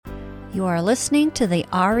You are listening to the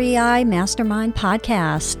REI Mastermind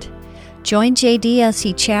Podcast. Join JD as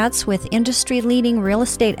he chats with industry-leading real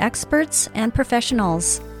estate experts and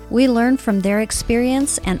professionals. We learn from their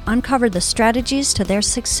experience and uncover the strategies to their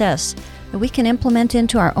success that we can implement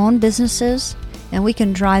into our own businesses, and we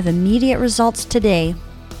can drive immediate results today.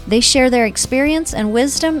 They share their experience and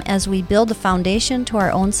wisdom as we build a foundation to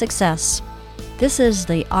our own success. This is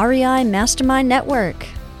the REI Mastermind Network.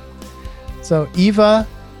 So Eva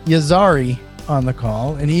Yazhari on the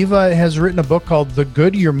call, and Eva has written a book called The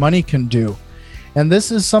Good Your Money Can Do. And this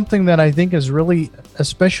is something that I think is really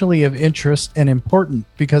especially of interest and important,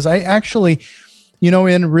 because I actually,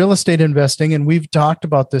 in real estate investing, and we've talked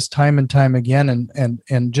about this time and time again,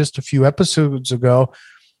 and just a few episodes ago,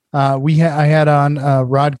 I had on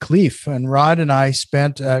Rod Cleef, and Rod and I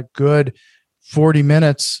spent a good 40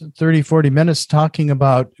 minutes talking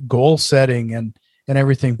about goal setting and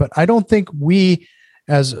everything. But I don't think we,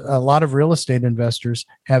 as a lot of real estate investors,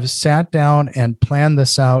 have sat down and planned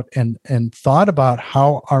this out and thought about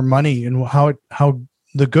how our money and how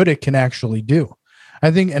the good it can actually do. I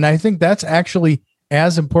think that's actually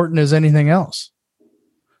as important as anything else.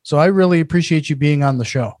 So I really appreciate you being on the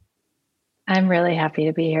show. I'm really happy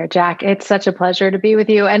to be here, Jack. It's such a pleasure to be with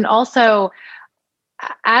you. And also,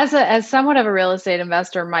 as somewhat of a real estate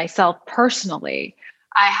investor myself personally,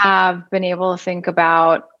 I have been able to think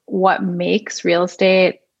about what makes real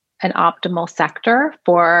estate an optimal sector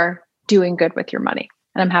for doing good with your money.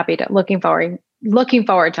 And I'm looking forward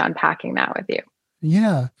to unpacking that with you.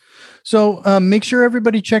 Yeah. So make sure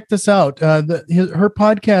everybody check this out. Her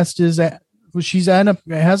podcast has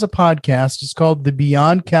a podcast. It's called the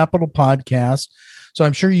Beyond Capital Podcast. So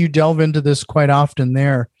I'm sure you delve into this quite often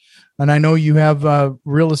there. And I know you have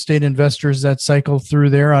real estate investors that cycle through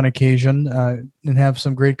there on occasion and have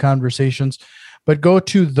some great conversations. But go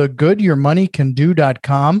to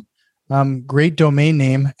thegoodyourmoneycando.com. Great domain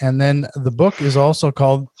name. And then the book is also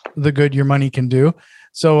called The Good Your Money Can Do.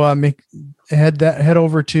 So head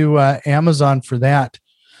over to Amazon for that.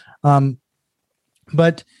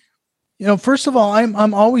 But first of all,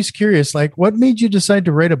 I'm always curious, like, what made you decide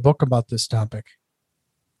to write a book about this topic?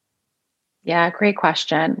 Yeah, great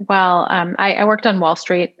question. Well, I worked on Wall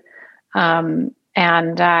Street, and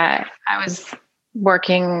I was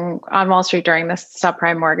working on Wall Street during the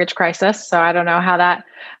subprime mortgage crisis. So I don't know how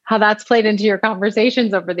that's played into your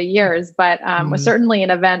conversations over the years, but was certainly an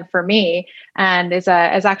event for me, and is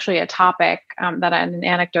actually a topic an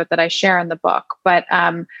anecdote that I share in the book. But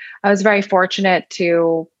I was very fortunate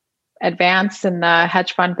to advance in the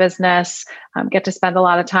hedge fund business, get to spend a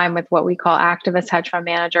lot of time with what we call activist hedge fund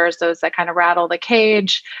managers, those that kind of rattle the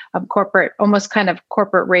cage, almost kind of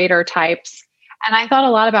corporate raider types. And I thought a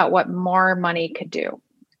lot about what more money could do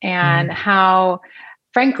and how,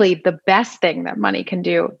 frankly, the best thing that money can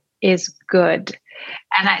do is good.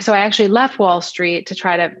 And so I actually left Wall Street to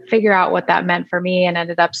try to figure out what that meant for me, and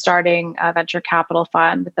ended up starting a venture capital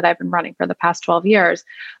fund that I've been running for the past 12 years.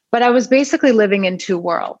 But I was basically living in two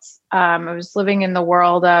worlds. I was living in the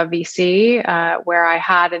world of VC, where I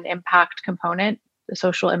had an impact component, the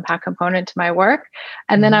social impact component to my work.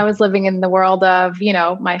 And then I was living in the world of,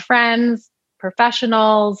 my friends,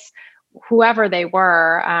 professionals, whoever they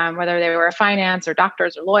were, whether they were finance or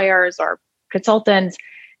doctors or lawyers or consultants.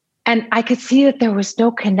 And I could see that there was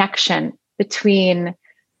no connection between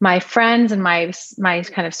my friends and my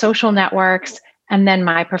kind of social networks and then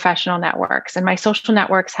my professional networks. And my social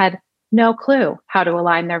networks had no clue how to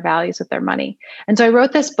align their values with their money. And so I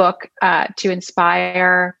wrote this book to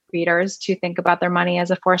inspire readers to think about their money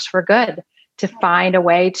as a force for good, to find a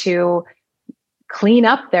way to clean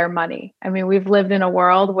up their money. I mean, we've lived in a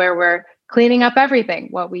world where we're cleaning up everything,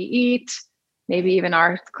 what we eat, maybe even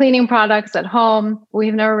our cleaning products at home.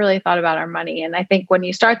 We've never really thought about our money. And I think when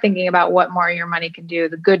you start thinking about what more your money can do,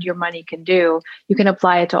 the good your money can do, you can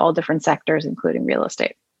apply it to all different sectors, including real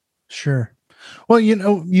estate. Sure. Well,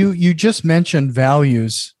 you just mentioned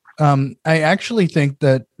values. I actually think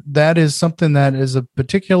that is something that is a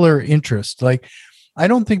particular interest. Like, I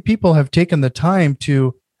don't think people have taken the time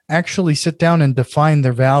to actually sit down and define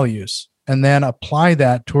their values and then apply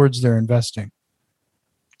that towards their investing.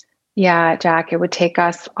 Yeah, Jack, it would take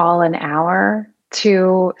us all an hour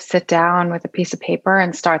to sit down with a piece of paper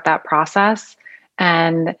and start that process.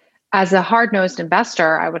 And as a hard-nosed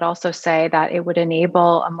investor, I would also say that it would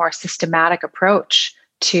enable a more systematic approach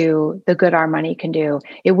to the good our money can do.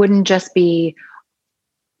 It wouldn't just be,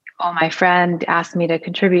 oh, my friend asked me to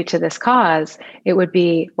contribute to this cause. It would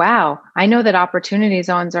be, wow, I know that opportunity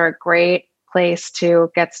zones are a great place to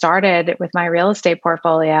get started with my real estate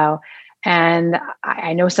portfolio. And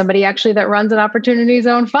I know somebody actually that runs an opportunity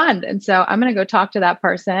zone fund. And so I'm going to go talk to that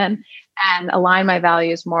person and align my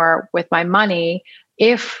values more with my money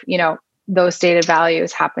if, those stated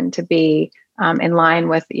values happen to be in line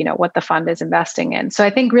with, what the fund is investing in. So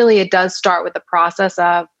I think really it does start with the process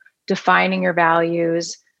of defining your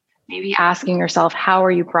values, maybe asking yourself, how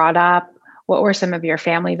are you brought up? What were some of your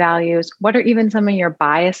family values? What are even some of your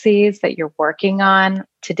biases that you're working on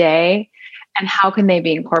today? And how can they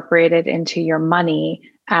be incorporated into your money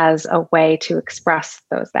as a way to express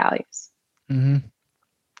those values? Mm-hmm.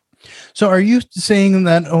 So are you saying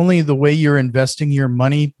that only the way you're investing your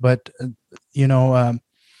money, but,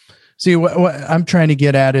 see, what I'm trying to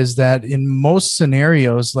get at is that in most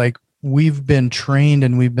scenarios, like we've been trained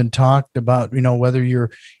and we've been talked about, whether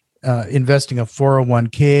you're investing a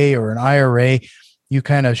 401k or an IRA, you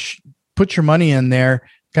kind of put your money in there,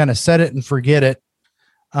 kind of set it and forget it.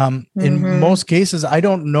 In most cases, I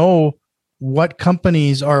don't know what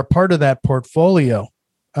companies are a part of that portfolio,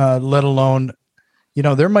 let alone,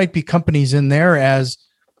 there might be companies in there as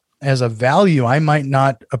a value I might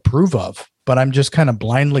not approve of, but I'm just kind of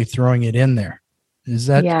blindly throwing it in there. Is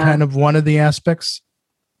that kind of one of the aspects?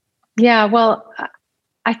 Yeah, well,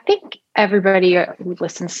 I think everybody who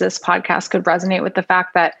listens to this podcast could resonate with the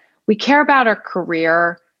fact that we care about our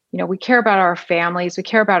career. We care about our families. We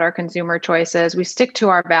care about our consumer choices. We stick to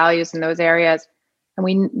our values in those areas. And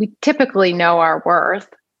we typically know our worth,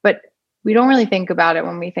 but we don't really think about it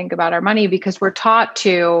when we think about our money because we're taught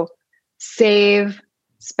to save,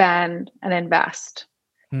 spend, and invest.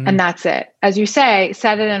 Mm-hmm. And that's it. As you say,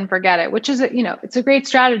 set it and forget it, which is, it's a great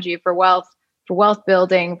strategy for wealth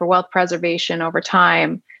building, for wealth preservation over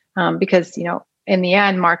time. Because, in the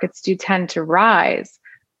end, markets do tend to rise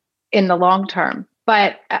in the long term.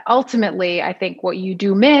 But ultimately, I think what you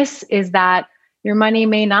do miss is that your money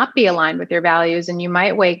may not be aligned with your values. And you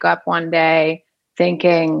might wake up one day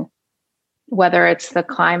thinking, whether it's the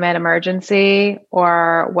climate emergency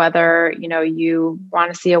or whether, you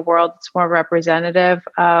want to see a world that's more representative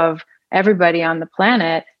of everybody on the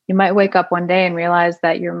planet, you might wake up one day and realize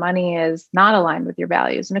that your money is not aligned with your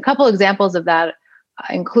values. And a couple examples of that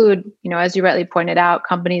include, as you rightly pointed out,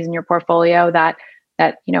 companies in your portfolio that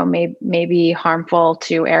may be harmful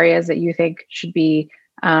to areas that you think should be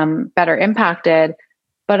better impacted,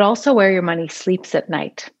 but also where your money sleeps at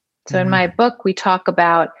night. So in my book, we talk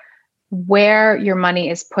about where your money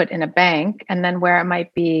is put in a bank and then where it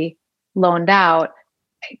might be loaned out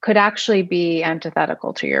could actually be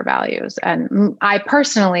antithetical to your values. And I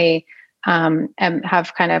personally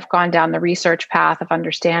have kind of gone down the research path of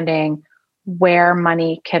understanding where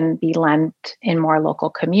money can be lent in more local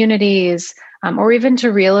communities, or even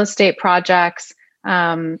to real estate projects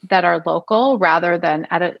that are local rather than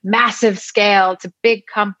at a massive scale to big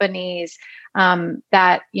companies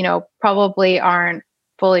that probably aren't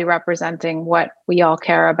fully representing what we all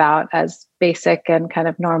care about as basic and kind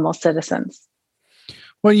of normal citizens.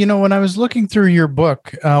 Well, when I was looking through your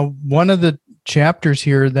book, one of the chapters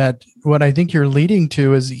here that what I think you're leading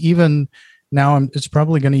to is even now it's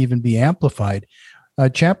probably going to even be amplified.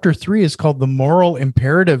 Chapter 3 is called The Moral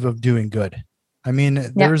Imperative of Doing Good. I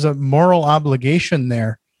mean, there's a moral obligation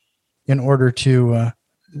there in order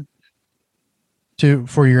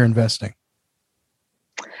for your investing.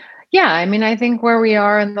 Yeah, I mean, I think where we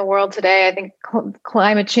are in the world today, I think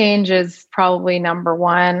climate change is probably number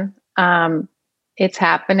one. It's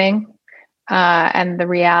happening. And the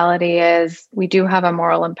reality is we do have a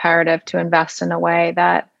moral imperative to invest in a way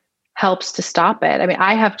that helps to stop it. I mean,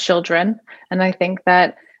 I have children, and I think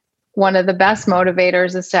that one of the best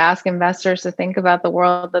motivators is to ask investors to think about the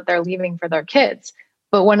world that they're leaving for their kids.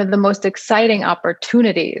 But one of the most exciting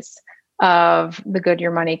opportunities of the good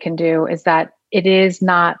your money can do is that it is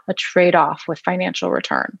not a trade-off with financial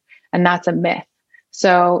return. And that's a myth.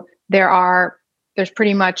 So there's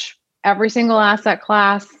pretty much every single asset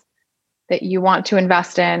class that you want to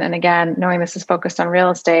invest in. And again, knowing this is focused on real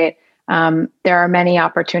estate, there are many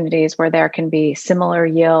opportunities where there can be similar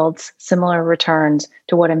yields, similar returns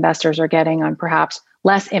to what investors are getting on perhaps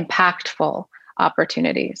less impactful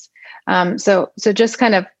opportunities. So just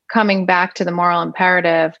kind of coming back to the moral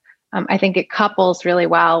imperative, I think it couples really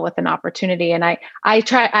well with an opportunity. And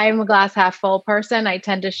I'm a glass half full person. I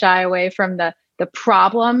tend to shy away from the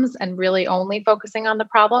problems and really only focusing on the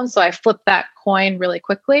problems. So I flip that coin really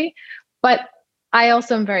quickly. But I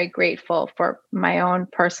also am very grateful for my own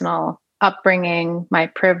personal upbringing, my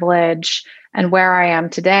privilege, and where I am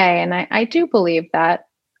today. And I do believe that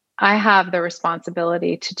I have the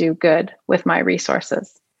responsibility to do good with my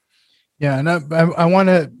resources. Yeah, and I want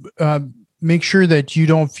to make sure that you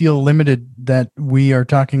don't feel limited that we are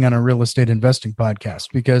talking on a real estate investing podcast,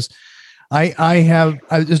 because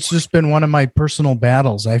It's just been one of my personal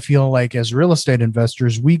battles. I feel like as real estate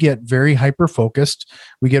investors, we get very hyper focused,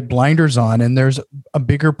 we get blinders on, and there's a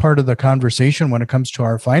bigger part of the conversation when it comes to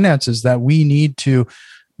our finances that we need to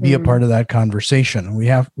be a part of that conversation.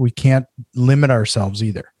 We can't limit ourselves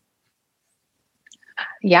either.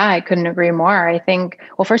 Yeah, I couldn't agree more. I think,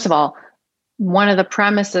 well, first of all, one of the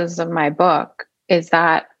premises of my book is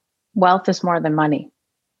that wealth is more than money.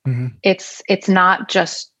 Mm-hmm. It's not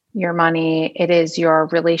just your money. It is your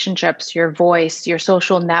relationships, your voice, your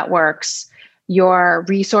social networks, your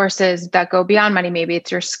resources that go beyond money. Maybe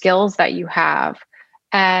it's your skills that you have.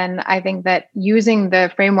 And I think that using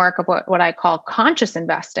the framework of what I call conscious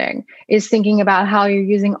investing is thinking about how you're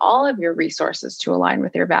using all of your resources to align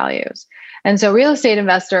with your values. And so real estate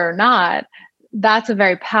investor or not, that's a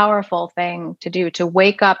very powerful thing to do, to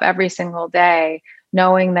wake up every single day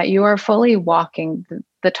knowing that you are fully walking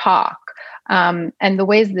the talk. And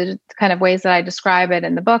the kind of ways that I describe it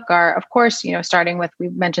in the book are, of course, starting with, we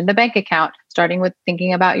mentioned the bank account, starting with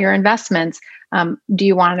thinking about your investments. Do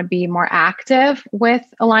you want to be more active with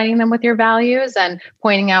aligning them with your values and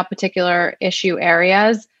pointing out particular issue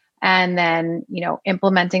areas and then,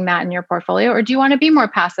 implementing that in your portfolio? Or do you want to be more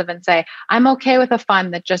passive and say, I'm okay with a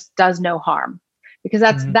fund that just does no harm? Because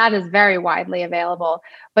that is very widely available.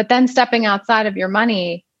 But then stepping outside of your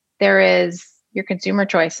money, there is your consumer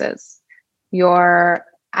choices, your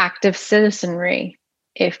active citizenry,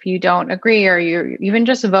 if you don't agree, or you're even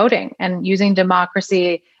just voting and using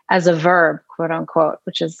democracy as a verb, quote unquote,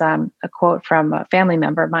 which is a quote from a family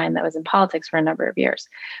member of mine that was in politics for a number of years.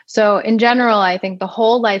 So in general, I think the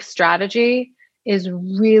whole life strategy is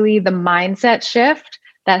really the mindset shift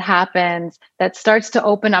that happens that starts to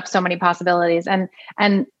open up so many possibilities. And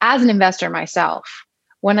as an investor myself,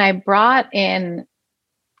 when I brought in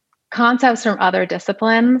concepts from other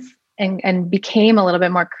disciplines and became a little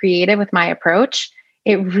bit more creative with my approach,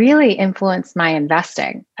 it really influenced my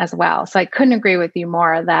investing as well. So I couldn't agree with you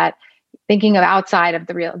more that thinking of outside of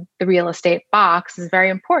the real estate box is very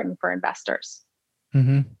important for investors.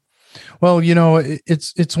 Mm-hmm. Well,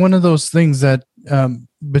 it's one of those things that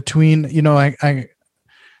between,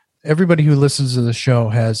 everybody who listens to the show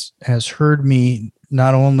has heard me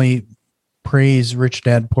not only praise Rich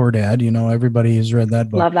Dad, Poor Dad, everybody has read that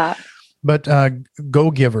book. Love that. But Go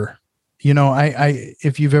Giver.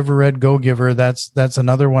 If you've ever read Go Giver, that's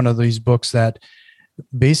another one of these books that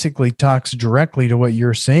basically talks directly to what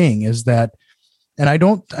you're saying, is that, and I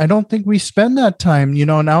don't think we spend that time,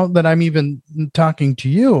 now that I'm even talking to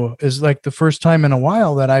you, is like the first time in a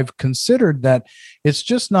while that I've considered that it's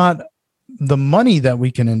just not the money that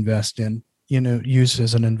we can invest in, use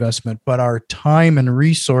as an investment, but our time and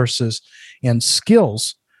resources and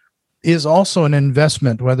skills is also an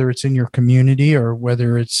investment, whether it's in your community or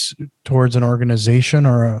whether it's towards an organization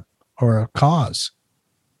or a cause.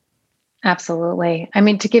 Absolutely. I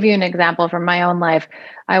mean, to give you an example from my own life,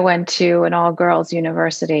 I went to an all-girls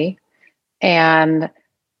university, and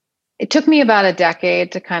it took me about a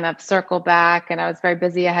decade to kind of circle back. And I was very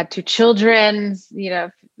busy. I had 2 children,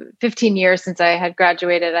 15 years since I had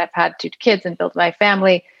graduated. I've had 2 kids and built my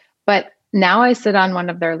family. But now I sit on one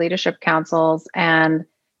of their leadership councils, and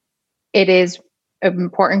it is an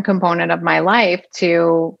important component of my life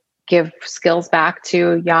to give skills back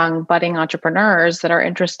to young budding entrepreneurs that are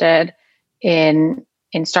interested in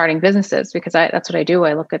starting businesses, because that's what I do.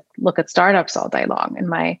 I look at startups all day long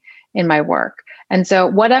in my work. And so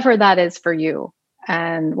whatever that is for you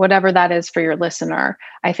and whatever that is for your listener,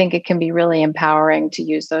 I think it can be really empowering to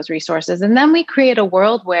use those resources. And then we create a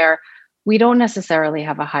world where we don't necessarily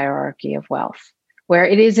have a hierarchy of wealth, where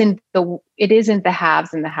it isn't the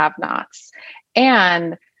haves and the have-nots.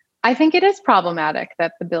 And I think it is problematic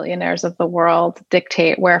that the billionaires of the world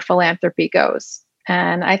dictate where philanthropy goes.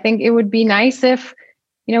 And I think it would be nice if,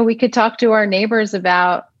 we could talk to our neighbors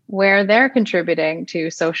about where they're contributing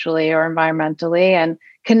to socially or environmentally and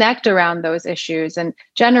connect around those issues. And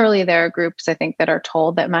generally there are groups, I think, that are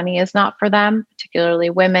told that money is not for them, particularly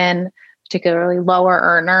women, particularly lower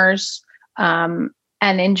earners. And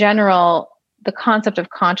in general, the concept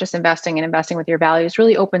of conscious investing and investing with your values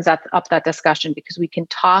really opens up that discussion, because we can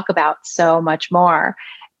talk about so much more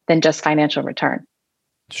than just financial return.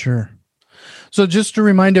 Sure. So just to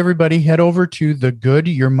remind everybody, head over to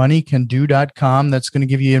thegoodyourmoneycando.com. That's going to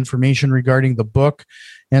give you information regarding the book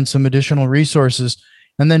and some additional resources.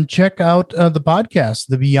 And then check out the podcast,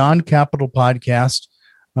 the Beyond Capital podcast,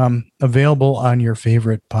 available on your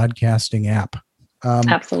favorite podcasting app.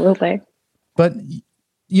 Absolutely. But,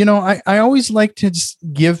 I always like to just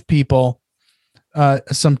give people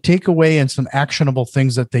some takeaway and some actionable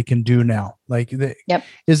things that they can do now? Yep.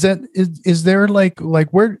 Is there like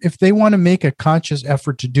where, if they want to make a conscious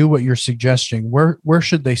effort to do what you're suggesting, where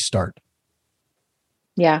should they start?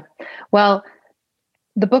 Yeah. Well,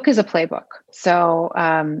 the book is a playbook. So,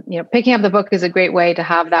 picking up the book is a great way to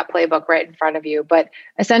have that playbook right in front of you. But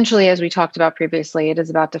essentially, as we talked about previously, it is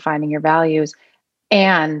about defining your values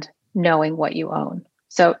and knowing what you own.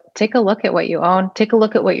 So take a look at what you own, take a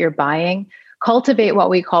look at what you're buying, cultivate what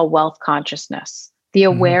we call wealth consciousness, the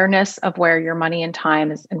awareness of where your money and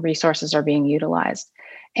time and resources are being utilized.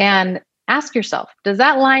 And ask yourself, does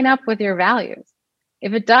that line up with your values?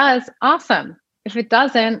 If it does, awesome. If it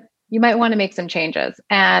doesn't, you might want to make some changes.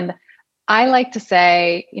 And I like to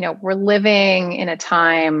say, we're living in a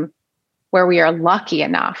time where we are lucky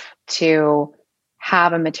enough to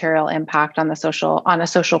have a material impact on a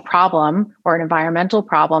social problem or an environmental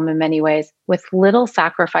problem in many ways with little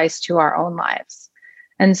sacrifice to our own lives.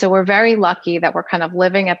 And so we're very lucky that we're kind of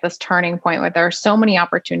living at this turning point where there are so many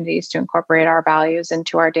opportunities to incorporate our values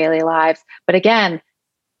into our daily lives. But again,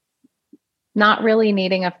 not really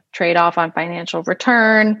needing a trade-off on financial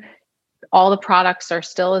return. All the products are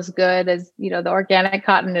still as good as, the organic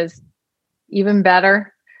cotton is even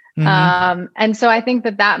better. And so I think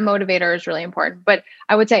that motivator is really important. But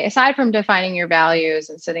I would say, aside from defining your values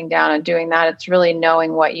and sitting down and doing that, it's really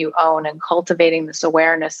knowing what you own and cultivating this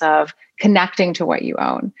awareness of connecting to what you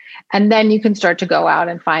own. And then you can start to go out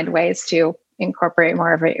and find ways to incorporate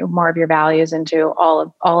more of your values into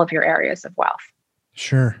all of your areas of wealth.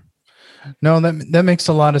 Sure. No, that makes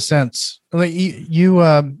a lot of sense. Like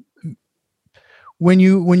when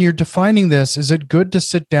you're defining this, is it good to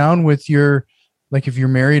sit down with like if you're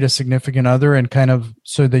married, a significant other, and kind of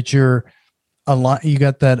so that you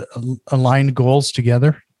got that aligned goals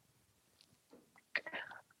together?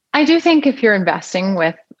 I do think if you're investing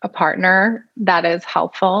with a partner, that is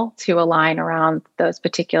helpful to align around those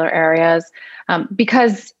particular areas,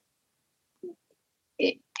 because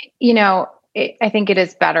I think it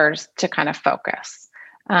is better to kind of focus.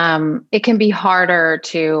 It can be harder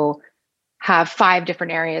to have 5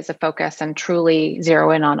 different areas of focus and truly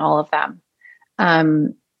zero in on all of them.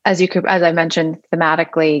 As I mentioned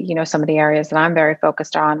thematically, some of the areas that I'm very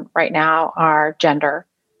focused on right now are gender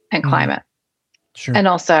and climate, sure, and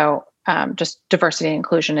also just diversity and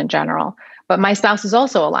inclusion in general. But my spouse is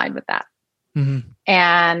also aligned with that.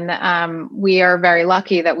 And we are very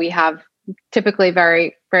lucky that we have typically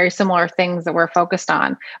very, very similar things that we're focused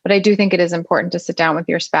on. But I do think it is important to sit down with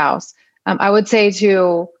your spouse. I would say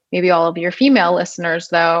to maybe all of your female listeners,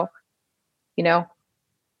 though,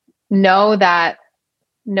 know that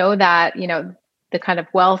the kind of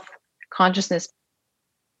wealth consciousness,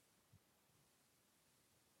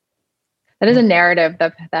 that is a narrative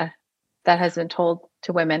that has been told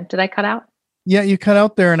to women. Did I cut out? Yeah, you cut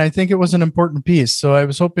out there, and I think it was an important piece. So I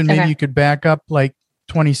was hoping maybe you could back up like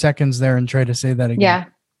 20 seconds there and try to say that again.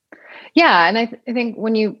 Yeah. And I think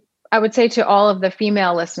I would say to all of the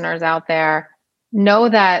female listeners out there, know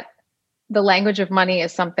that the language of money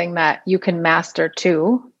is something that you can master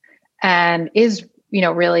too, and is,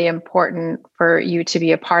 really important for you to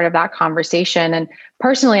be a part of that conversation. And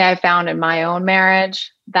personally, I've found in my own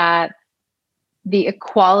marriage that the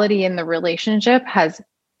equality in the relationship has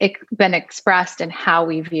been expressed in how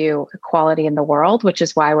we view equality in the world, which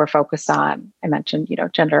is why we're focused on, I mentioned,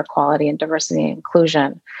 gender equality and diversity and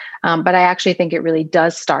inclusion. But I actually think it really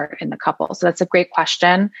does start in the couple. So that's a great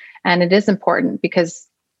question. And it is important because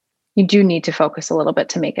you do need to focus a little bit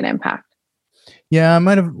to make an impact. Yeah, I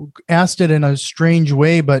might have asked it in a strange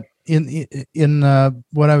way, but in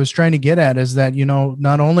what I was trying to get at is that,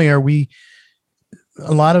 not only are we,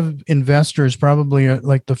 a lot of investors probably are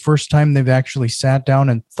like the first time they've actually sat down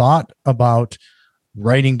and thought about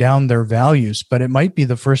writing down their values, but it might be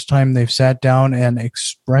the first time they've sat down and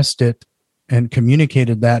expressed it and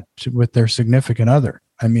communicated that with their significant other.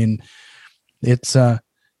 I mean, it's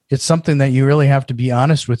something that you really have to be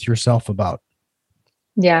honest with yourself about.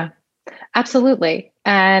 Yeah, absolutely.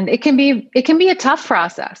 And it can be a tough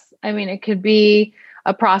process. I mean, it could be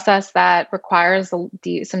a process that requires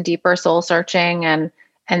some deeper soul searching and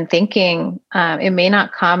thinking. It may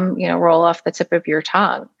not come, roll off the tip of your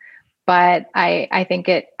tongue, but I think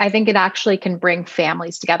it actually can bring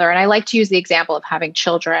families together. And I like to use the example of having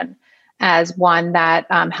children as one that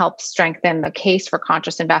helps strengthen the case for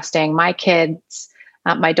conscious investing. My kids,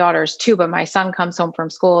 my daughters too, but my son comes home from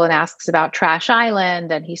school and asks about Trash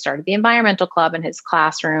Island, and he started the environmental club in his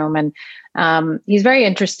classroom. And he's very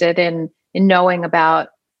interested in knowing about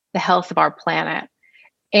the health of our planet.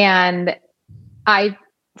 And I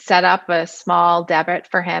set up a small debit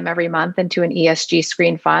for him every month into an ESG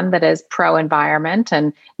screen fund that is pro-environment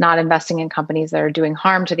and not investing in companies that are doing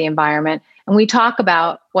harm to the environment. And we talk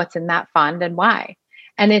about what's in that fund and why.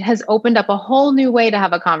 And it has opened up a whole new way to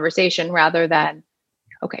have a conversation rather than,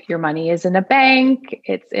 okay, your money is in a bank,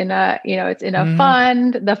 it's in a, it's in a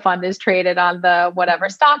fund, the fund is traded on the whatever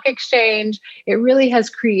stock exchange. It really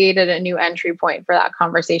has created a new entry point for that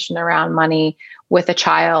conversation around money with a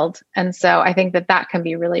child. And so I think that can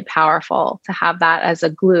be really powerful to have that as a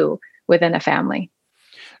glue within a family.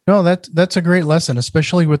 No, that's a great lesson,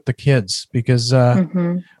 especially with the kids, because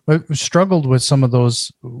I've struggled with some of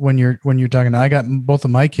those when you're talking. I got both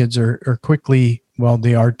of my kids are quickly, well,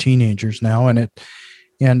 they are teenagers now, and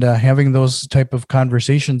having those type of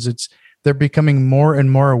conversations, they're becoming more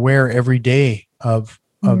and more aware every day of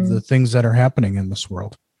the things that are happening in this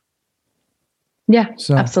world. Yeah,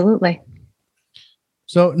 absolutely.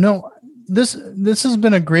 So no, this has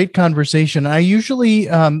been a great conversation. I usually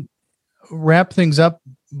wrap things up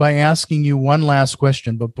by asking you one last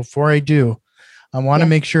question, but before I do, I want to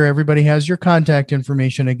make sure everybody has your contact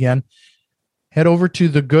information again. Head over to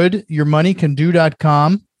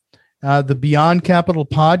thegoodyourmoneycando.com, the Beyond Capital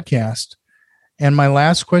podcast. And my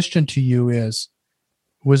last question to you is,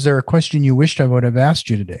 was there a question you wished I would have asked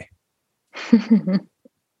you today?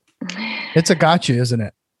 It's a gotcha, isn't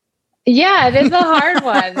it? Yeah, it is a hard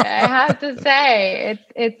one. I have to say,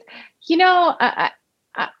 it's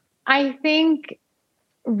I think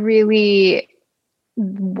really,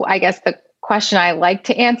 I guess the question I like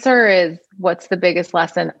to answer is, what's the biggest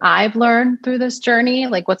lesson I've learned through this journey?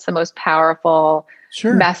 Like, what's the most powerful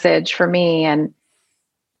message for me? And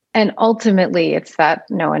ultimately, it's that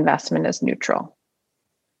no investment is neutral.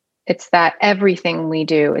 It's that everything we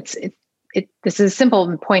do, this is a simple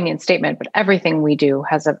and poignant statement, but everything we do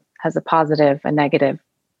has a positive, a negative,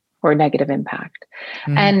 or negative impact.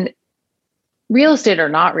 And real estate or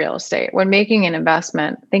not real estate, when making an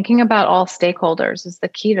investment, thinking about all stakeholders is the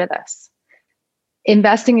key to this.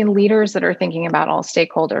 Investing in leaders that are thinking about all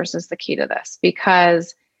stakeholders is the key to this,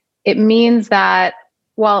 because it means that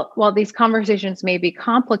while these conversations may be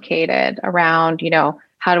complicated around,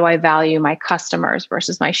 how do I value my customers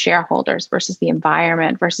versus my shareholders versus the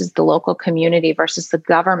environment versus the local community versus the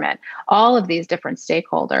government, all of these different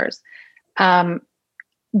stakeholders,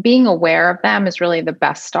 being aware of them is really the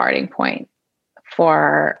best starting point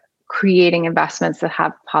for creating investments that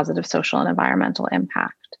have positive social and environmental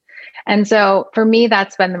impact. And so for me,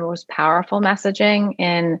 that's been the most powerful messaging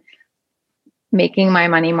in making my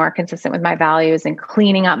money more consistent with my values and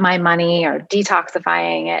cleaning up my money or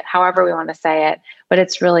detoxifying it, however we want to say it. But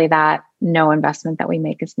it's really that no investment that we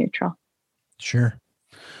make is neutral. Sure.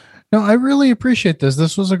 No, I really appreciate this.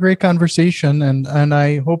 This was a great conversation, and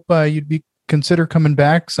I hope you'd consider coming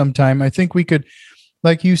back sometime. I think we could,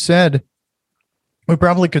 like you said, we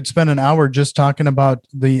probably could spend an hour just talking about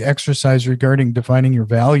the exercise regarding defining your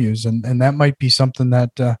values. And that might be something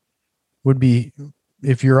that would be,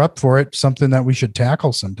 if you're up for it, something that we should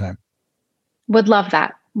tackle sometime. Would love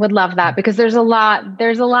that, because there's a lot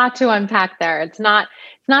to unpack there. It's not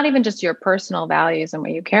even just your personal values and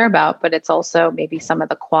what you care about, but it's also maybe some of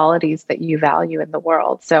the qualities that you value in the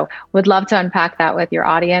world. So would love to unpack that with your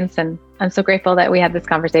audience. And I'm so grateful that we had this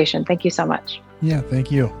conversation. Thank you so much. Yeah, thank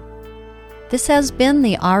you. This has been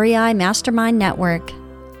the REI Mastermind Network.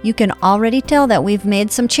 You can already tell that we've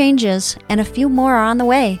made some changes, and a few more are on the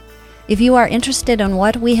way. If you are interested in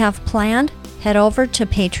what we have planned, head over to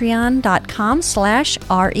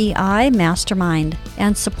patreon.com/REI Mastermind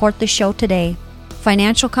and support the show today.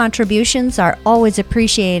 Financial contributions are always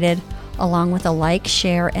appreciated, along with a like,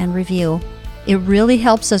 share, and review. It really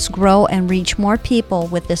helps us grow and reach more people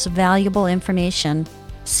with this valuable information.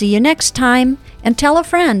 See you next time, and tell a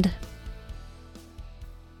friend.